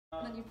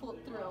and then you pull it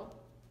through. So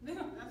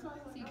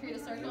you create a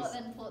circle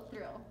and then pull it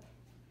through.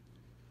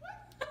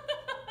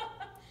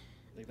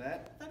 Like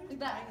that? Like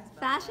that.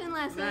 Fashion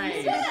lessons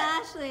Nice. with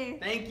Ashley.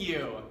 Thank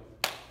you.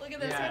 Look at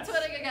this, Yes. we're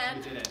twinning again.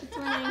 You did it. It's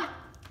winning.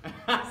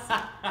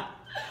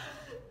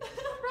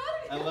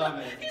 I love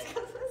it.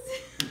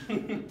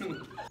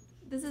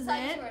 This is I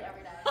it. wear it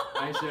every day.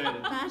 I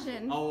should.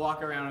 Fashion. I'll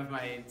walk around with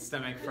my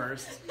stomach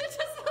first. It's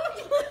just so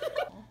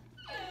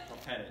I'll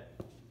pet it.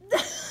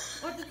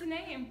 What's its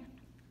name?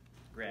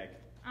 Greg.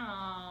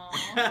 Aww.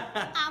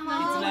 I'm It's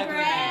all never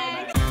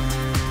Greg. gonna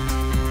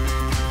be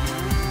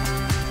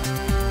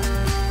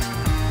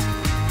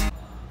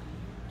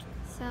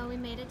So we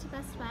made it to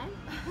Best Buy.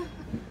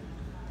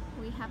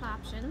 We have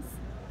options.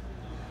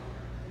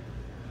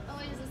 Oh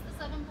wait, is this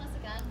the 7 Plus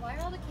again? Why are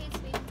all the Kate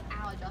Spade?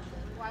 Ow, I dropped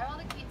it. Why are all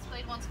the Kate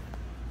Spade ones?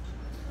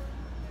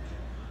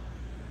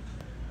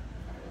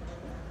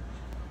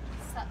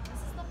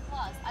 This is the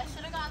Plus. I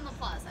should have gotten the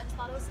Plus. I just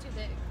thought it was too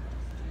big.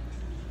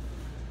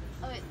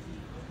 Oh wait.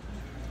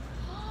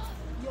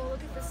 Yo,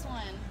 look at this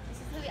one. This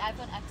is for the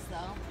iPhone X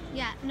though.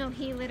 Yeah, no,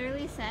 he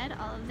literally said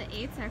all of the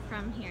 8s are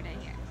from here to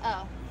here.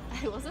 Oh,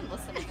 I wasn't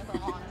listening if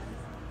I'm honest.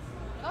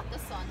 What about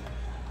this one?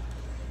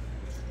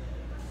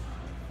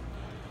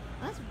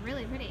 Well, that's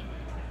really pretty.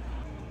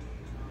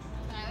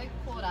 Can I like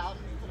pull it out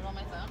and put it on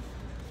my phone?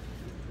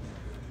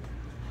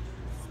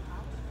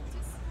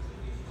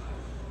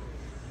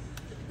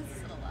 This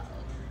is so loud.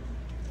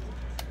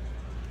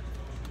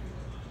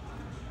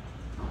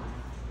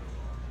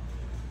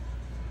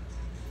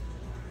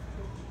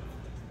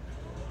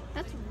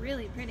 That's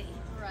really pretty.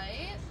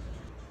 Right?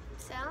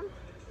 So,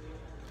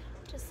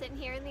 just sitting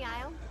here in the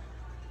aisle.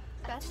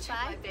 I have to Best check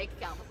Buy. my bank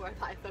account before I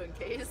buy a phone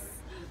case.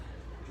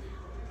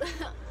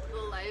 The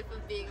life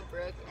of being a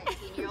broke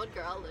 19-year-old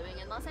girl living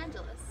in Los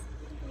Angeles.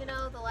 You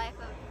know, the life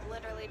of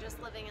literally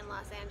just living in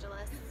Los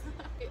Angeles.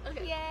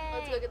 Okay, Yay.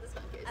 let's go get this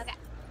phone case. Okay.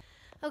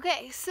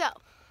 Okay, so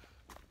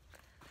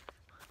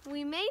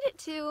we made it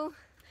to.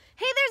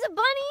 Hey, there's a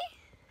bunny.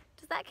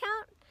 Does that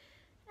count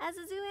as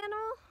a zoo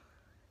animal?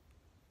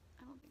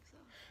 I don't think so.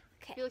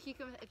 I Okay. feel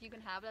like if you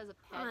can have it as a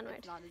pet,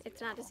 Onward.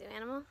 it's not a zoo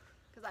animal.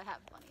 Because Because I have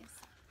bunnies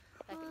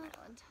back in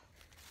Maryland.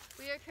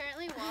 We are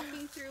currently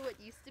walking through what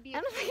used to be I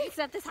a don't think creek. it's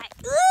up this high.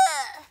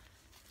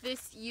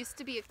 This used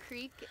to be a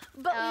creek.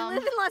 But we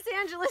live in Los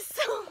Angeles,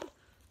 so.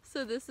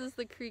 So this is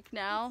the creek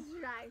now.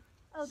 Dry.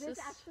 Oh, this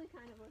Just- actually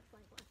kind of looks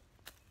like one.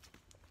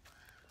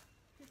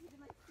 You can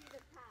like see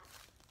the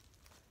path.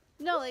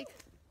 No, like,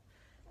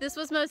 this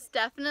was most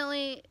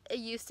definitely, it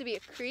used to be a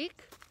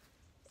creek.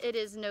 It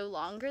is no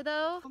longer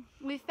though.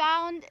 We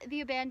found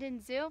the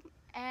abandoned zoo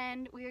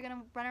and we are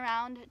gonna run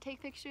around,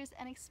 take pictures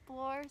and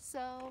explore,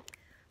 so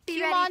Be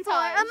cue ready montage. for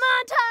a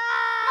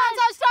montage!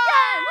 Montage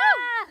time!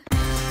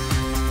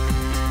 Woo!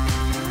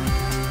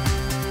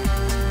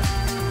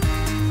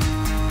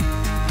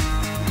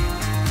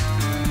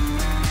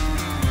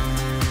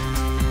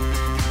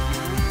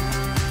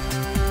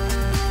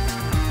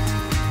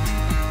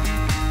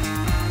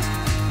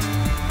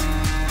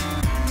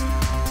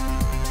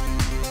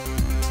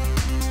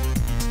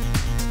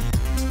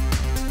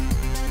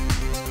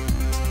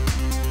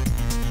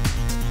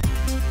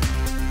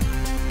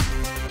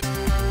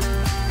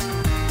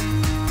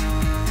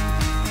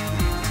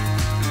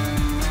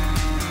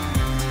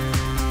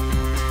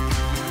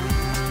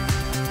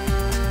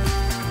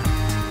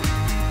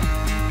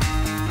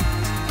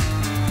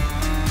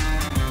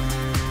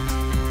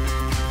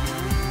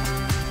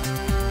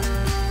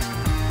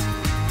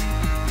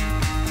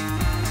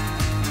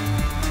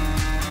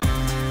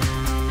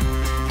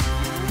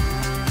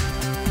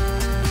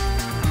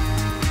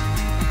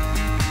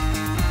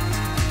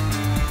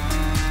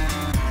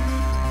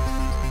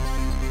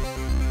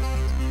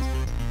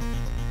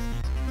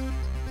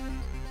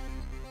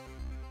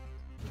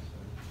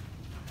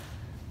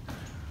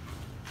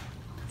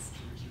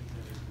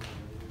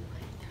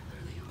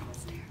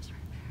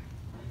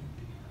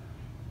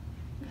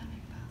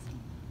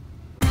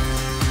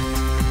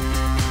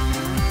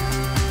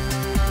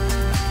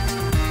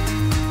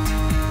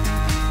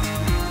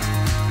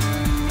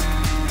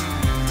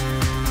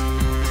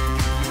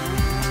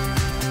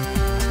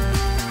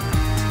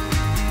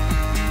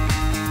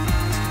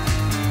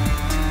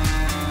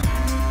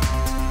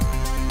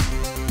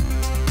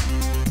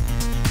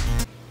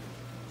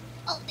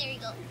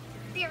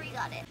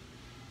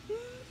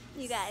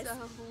 You guys. So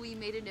we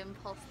made an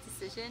impulse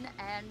decision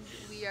and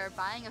we are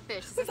buying a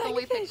fish. Is this the buying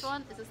one we a fish. picked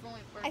one? Is this the one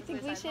we're I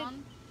think we decided should.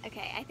 on?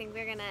 Okay, I think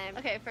we're gonna.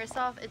 Okay, first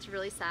off, it's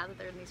really sad that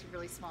they're in these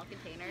really small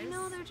containers.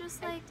 No, they're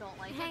just I like don't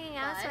like hanging it,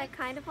 out, so but I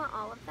kind of want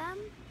all of them.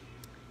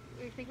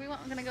 we think we're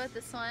gonna go with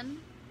this one.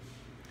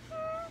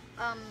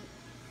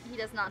 He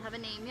does not have a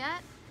name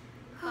yet,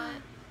 but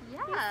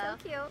yeah,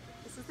 He's so cute.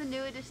 this is the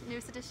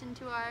newest addition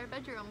to our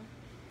bedroom.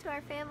 To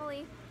our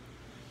family.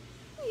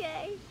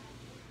 Yay.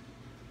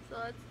 So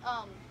let's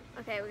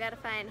Okay, we gotta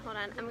find. Hold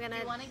on, I'm gonna.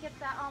 You want to get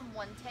that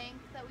one tank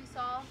that we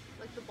saw,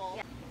 like the bowl?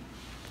 Yeah.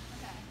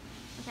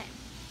 Okay. Okay.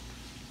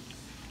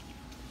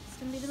 It's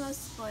gonna be the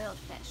most spoiled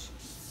fish.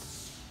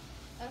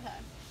 Okay.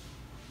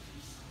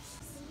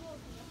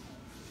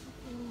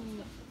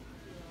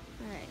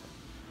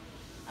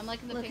 I'm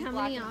liking the Look pink, how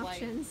black, many and white.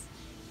 options.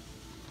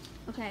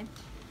 Okay,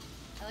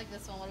 I like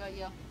this one. What about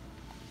you?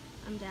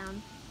 I'm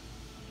down.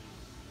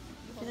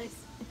 I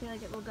feel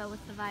like it will go with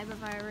the vibe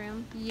of our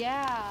room.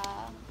 Yeah.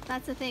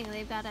 That's the thing.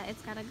 It's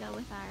gotta go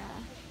with our.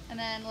 And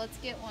then let's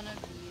get one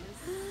of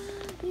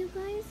these. You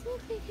guys,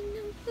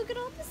 look at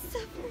all the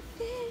stuff for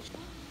fish.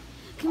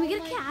 Can we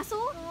get a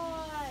castle?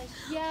 Gosh.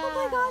 Yeah.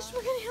 Oh my gosh,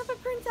 we're gonna have a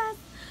princess.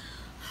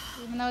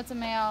 Even though it's a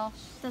male.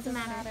 Doesn't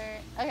matter.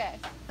 Okay.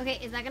 Okay,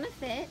 is that gonna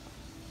fit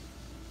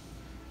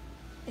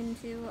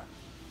into?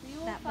 We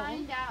will That bowl?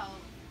 find out.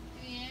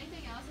 Do we need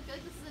anything else? I feel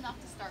like this is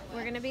enough to start with.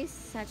 We're gonna be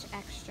such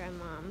extra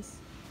moms.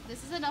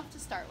 This is enough to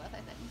start with,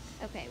 I think.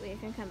 Okay, we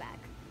can come back.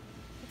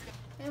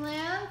 Hey,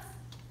 Lance?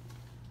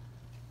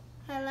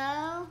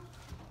 Hello?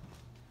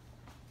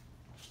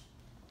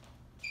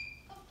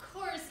 Of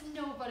course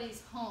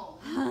nobody's home.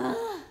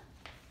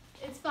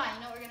 It's fine.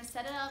 You know, we're gonna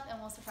set it up and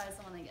we'll surprise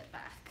them when they get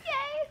back.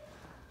 Yay!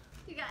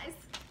 You guys.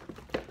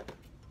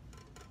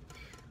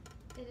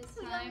 It is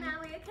We got time.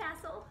 Maui a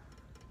castle.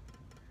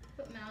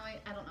 But Maui,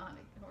 I don't know how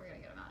we're gonna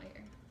get him out of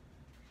here.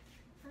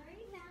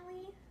 Alright,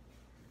 Maui.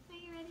 Are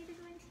you ready to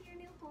go into your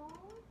new home?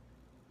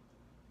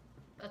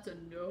 That's a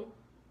no.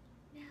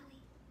 Maui.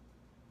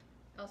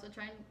 Also,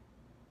 try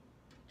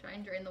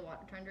and drain the water.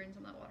 Try and drain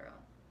some of that water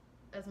out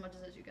as much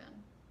as you can,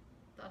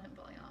 without him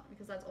falling out,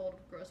 because that's old,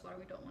 gross water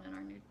we don't want in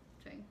our new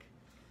tank.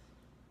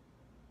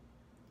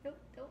 Nope,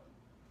 nope.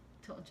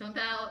 Don't jump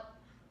out.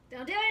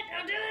 Don't do it!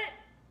 Don't do it!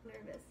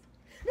 Nervous.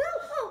 No!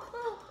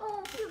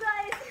 Oh, you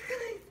guys!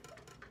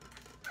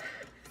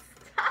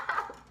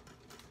 Stop!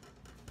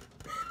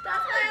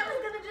 That's why I was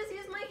gonna just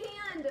use my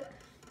hand.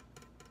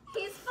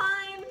 He's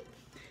fine.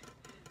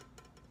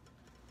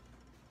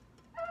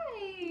 Hi.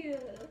 He's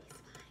fine.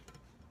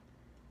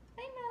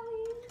 Hi,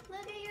 Maui.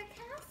 Look at your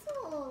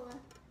castle.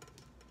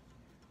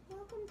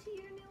 Welcome to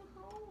your new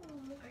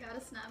home. I gotta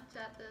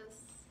Snapchat this.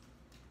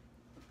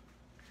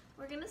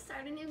 We're gonna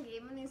start a new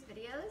game in these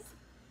videos,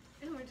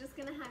 and we're just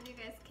gonna have you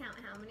guys count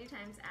how many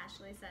times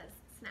Ashley says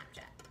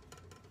Snapchat.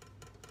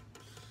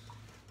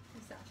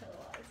 Snapchat a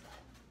lot. It's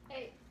fine.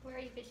 Hey, where are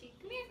you, fishy?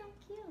 Come here. So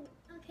cute.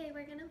 Okay,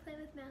 we're gonna play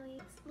with Maui.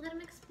 Let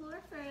him explore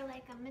for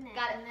like a minute.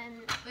 Got it. And then,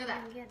 Look at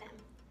that. and get him.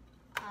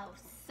 Oh,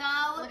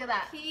 so Look at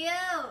that.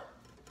 cute.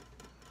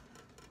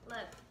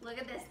 Look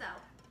at this though.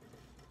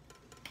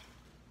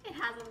 It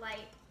has a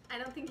light. I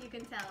don't think you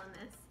can tell in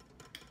this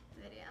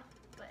video,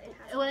 but it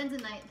has. When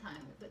it's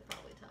nighttime, we could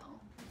probably tell.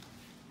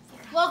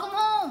 Welcome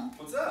home.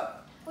 What's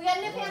up? We got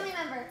a new family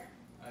member.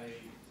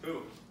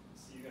 Who?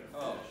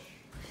 Oh.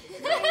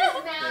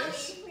 Maui.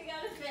 Fish? We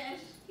got a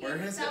fish. Where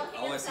He's is so it?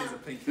 All I see is a handsome.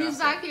 pink He's castle.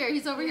 back here.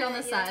 He's over here on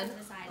this Yeah, side. to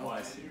the side. Oh,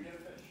 I see.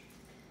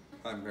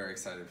 I'm very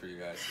excited for you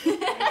guys.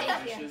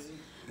 Thank you.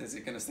 Is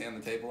it going to stay on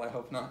the table? I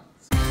hope not.